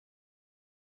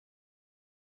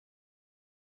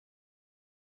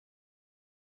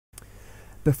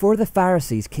Before the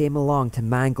Pharisees came along to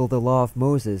mangle the law of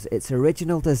Moses, its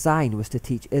original design was to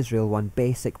teach Israel one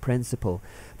basic principle,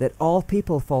 that all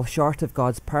people fall short of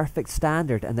God's perfect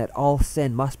standard and that all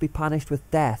sin must be punished with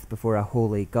death before a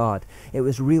holy God. It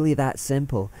was really that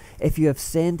simple. If you have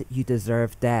sinned, you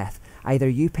deserve death. Either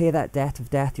you pay that debt of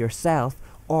death yourself,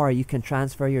 or you can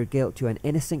transfer your guilt to an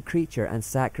innocent creature and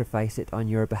sacrifice it on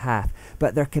your behalf.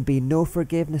 But there can be no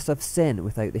forgiveness of sin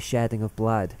without the shedding of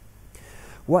blood.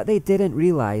 What they didn't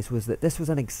realize was that this was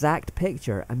an exact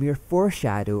picture, a mere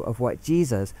foreshadow of what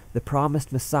Jesus, the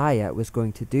promised Messiah, was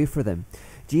going to do for them.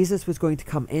 Jesus was going to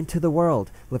come into the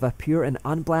world, live a pure and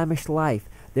unblemished life,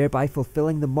 thereby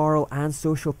fulfilling the moral and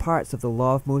social parts of the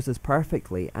law of Moses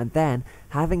perfectly, and then,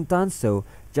 having done so,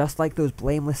 just like those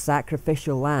blameless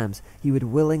sacrificial lambs, he would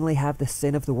willingly have the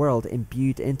sin of the world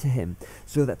imbued into him,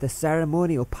 so that the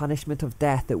ceremonial punishment of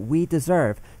death that we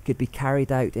deserve could be carried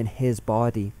out in his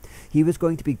body. He was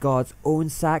going to be God's own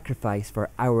sacrifice for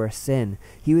our sin.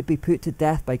 He would be put to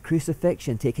death by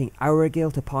crucifixion, taking our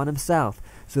guilt upon himself,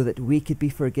 so that we could be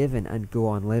forgiven and go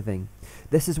on living.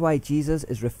 This is why Jesus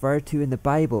is referred to in the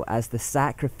Bible as the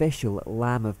sacrificial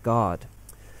Lamb of God.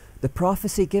 The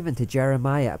prophecy given to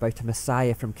Jeremiah about a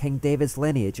Messiah from King David's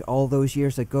lineage all those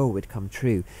years ago would come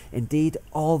true. Indeed,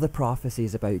 all the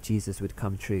prophecies about Jesus would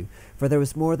come true, for there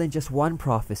was more than just one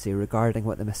prophecy regarding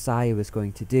what the Messiah was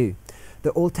going to do.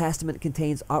 The Old Testament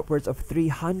contains upwards of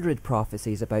 300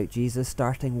 prophecies about Jesus,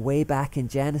 starting way back in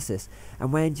Genesis,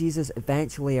 and when Jesus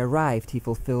eventually arrived, he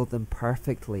fulfilled them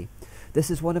perfectly.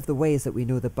 This is one of the ways that we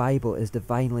know the Bible is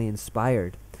divinely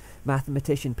inspired.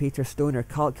 Mathematician Peter Stoner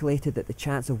calculated that the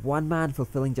chance of one man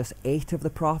fulfilling just 8 of the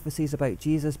prophecies about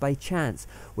Jesus by chance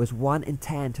was 1 in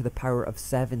 10 to the power of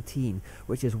 17,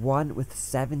 which is 1 with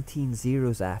 17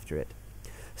 zeros after it.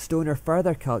 Stoner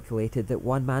further calculated that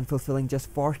one man fulfilling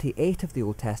just 48 of the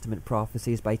Old Testament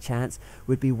prophecies by chance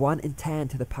would be 1 in 10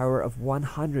 to the power of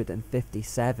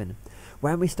 157.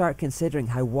 When we start considering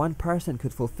how one person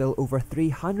could fulfill over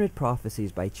 300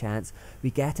 prophecies by chance,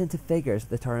 we get into figures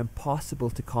that are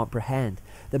impossible to comprehend.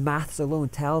 The maths alone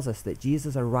tells us that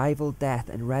Jesus' arrival, death,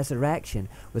 and resurrection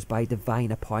was by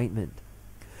divine appointment.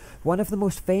 One of the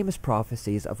most famous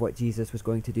prophecies of what Jesus was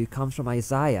going to do comes from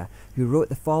Isaiah, who wrote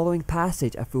the following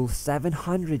passage a full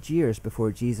 700 years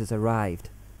before Jesus arrived.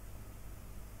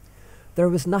 There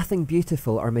was nothing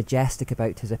beautiful or majestic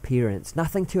about his appearance,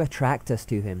 nothing to attract us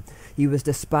to him. He was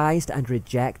despised and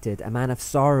rejected, a man of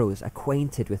sorrows,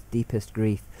 acquainted with deepest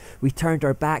grief. We turned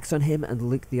our backs on him and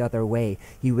looked the other way.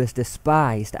 He was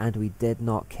despised, and we did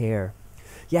not care.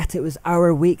 Yet it was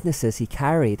our weaknesses he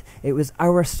carried, it was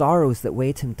our sorrows that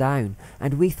weighed him down,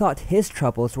 and we thought his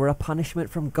troubles were a punishment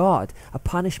from God, a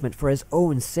punishment for his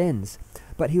own sins.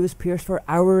 But he was pierced for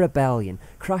our rebellion,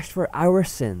 crushed for our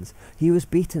sins. He was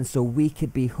beaten so we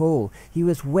could be whole. He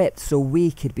was whipped so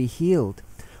we could be healed.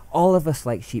 All of us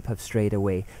like sheep have strayed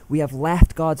away. We have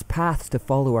left God's paths to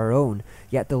follow our own,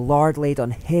 yet the Lord laid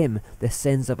on him the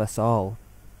sins of us all.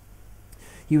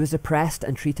 He was oppressed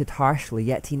and treated harshly,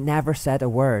 yet he never said a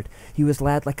word. He was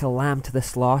led like a lamb to the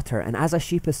slaughter, and as a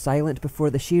sheep is silent before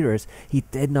the shearers, he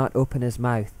did not open his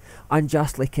mouth.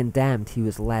 Unjustly condemned, he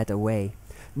was led away.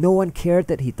 No one cared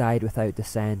that he died without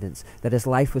descendants, that his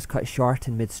life was cut short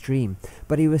in midstream,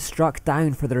 but he was struck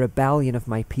down for the rebellion of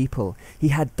my people. He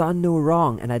had done no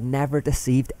wrong and had never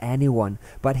deceived anyone,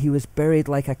 but he was buried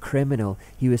like a criminal.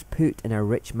 He was put in a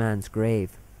rich man's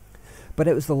grave. But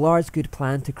it was the Lord's good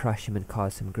plan to crush him and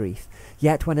cause him grief.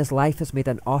 Yet when his life is made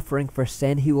an offering for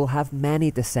sin, he will have many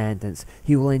descendants.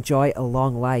 He will enjoy a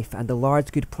long life, and the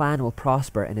Lord's good plan will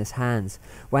prosper in his hands.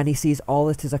 When he sees all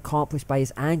that is accomplished by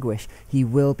his anguish, he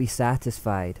will be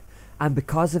satisfied. And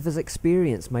because of his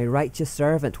experience, my righteous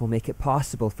servant will make it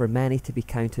possible for many to be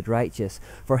counted righteous,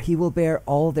 for he will bear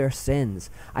all their sins.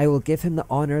 I will give him the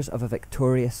honors of a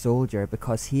victorious soldier,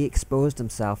 because he exposed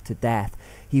himself to death.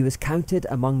 He was counted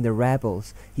among the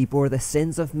rebels. He bore the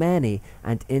sins of many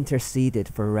and interceded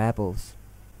for rebels.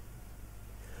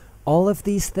 All of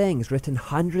these things, written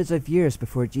hundreds of years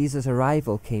before Jesus'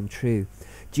 arrival, came true.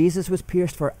 Jesus was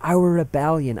pierced for our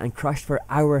rebellion and crushed for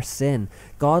our sin.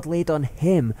 God laid on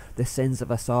him the sins of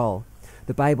us all.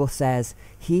 The Bible says,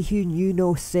 "He who knew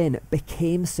no sin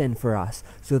became sin for us,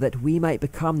 so that we might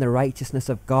become the righteousness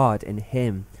of God in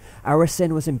him." Our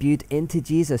sin was imbued into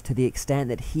Jesus to the extent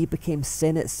that he became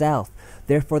sin itself.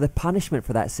 Therefore, the punishment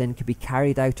for that sin could be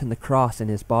carried out on the cross in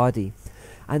his body.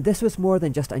 And this was more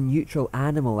than just a neutral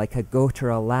animal like a goat or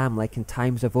a lamb like in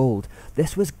times of old.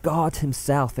 This was God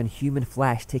himself in human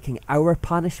flesh, taking our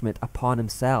punishment upon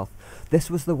himself. This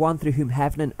was the one through whom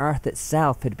heaven and earth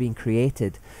itself had been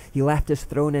created. He left his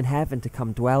throne in heaven to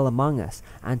come dwell among us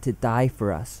and to die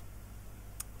for us.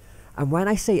 And when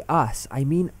I say us, I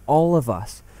mean all of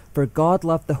us. For God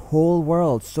loved the whole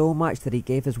world so much that he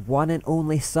gave his one and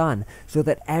only Son, so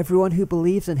that everyone who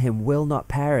believes in him will not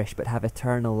perish but have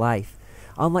eternal life.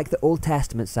 Unlike the Old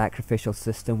Testament sacrificial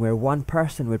system where one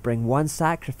person would bring one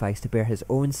sacrifice to bear his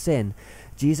own sin,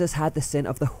 Jesus had the sin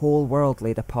of the whole world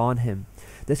laid upon him.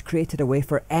 This created a way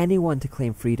for anyone to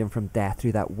claim freedom from death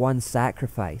through that one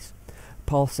sacrifice.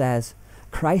 Paul says,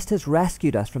 Christ has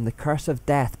rescued us from the curse of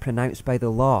death pronounced by the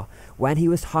law. When he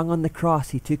was hung on the cross,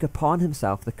 he took upon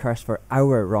himself the curse for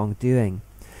our wrongdoing.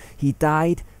 He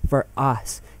died for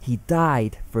us. He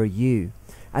died for you.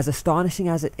 As astonishing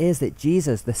as it is that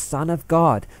Jesus, the Son of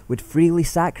God, would freely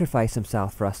sacrifice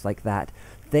himself for us like that,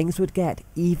 things would get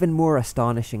even more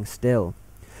astonishing still.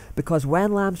 Because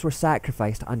when lambs were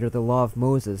sacrificed under the law of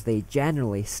Moses, they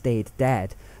generally stayed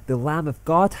dead. The Lamb of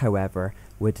God, however,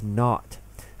 would not.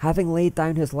 Having laid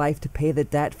down his life to pay the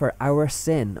debt for our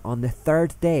sin, on the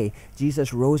third day,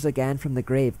 Jesus rose again from the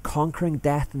grave, conquering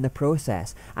death in the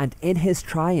process, and in his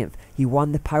triumph, he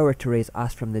won the power to raise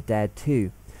us from the dead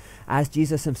too. As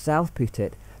Jesus himself put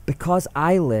it, because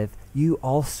I live, you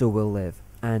also will live.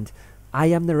 And I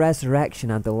am the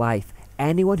resurrection and the life.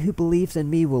 Anyone who believes in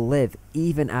me will live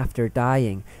even after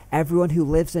dying. Everyone who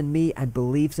lives in me and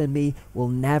believes in me will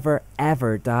never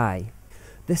ever die.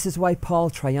 This is why Paul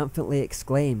triumphantly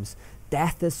exclaims,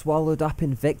 Death is swallowed up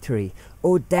in victory.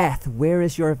 O death, where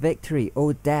is your victory?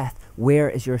 O death, where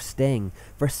is your sting?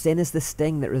 For sin is the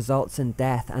sting that results in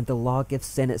death, and the law gives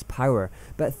sin its power.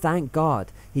 But thank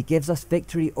God, he gives us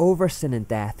victory over sin and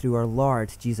death through our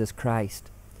Lord Jesus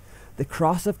Christ. The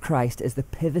cross of Christ is the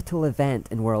pivotal event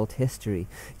in world history.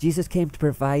 Jesus came to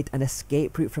provide an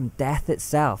escape route from death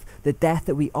itself, the death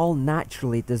that we all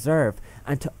naturally deserve,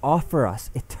 and to offer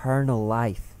us eternal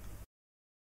life.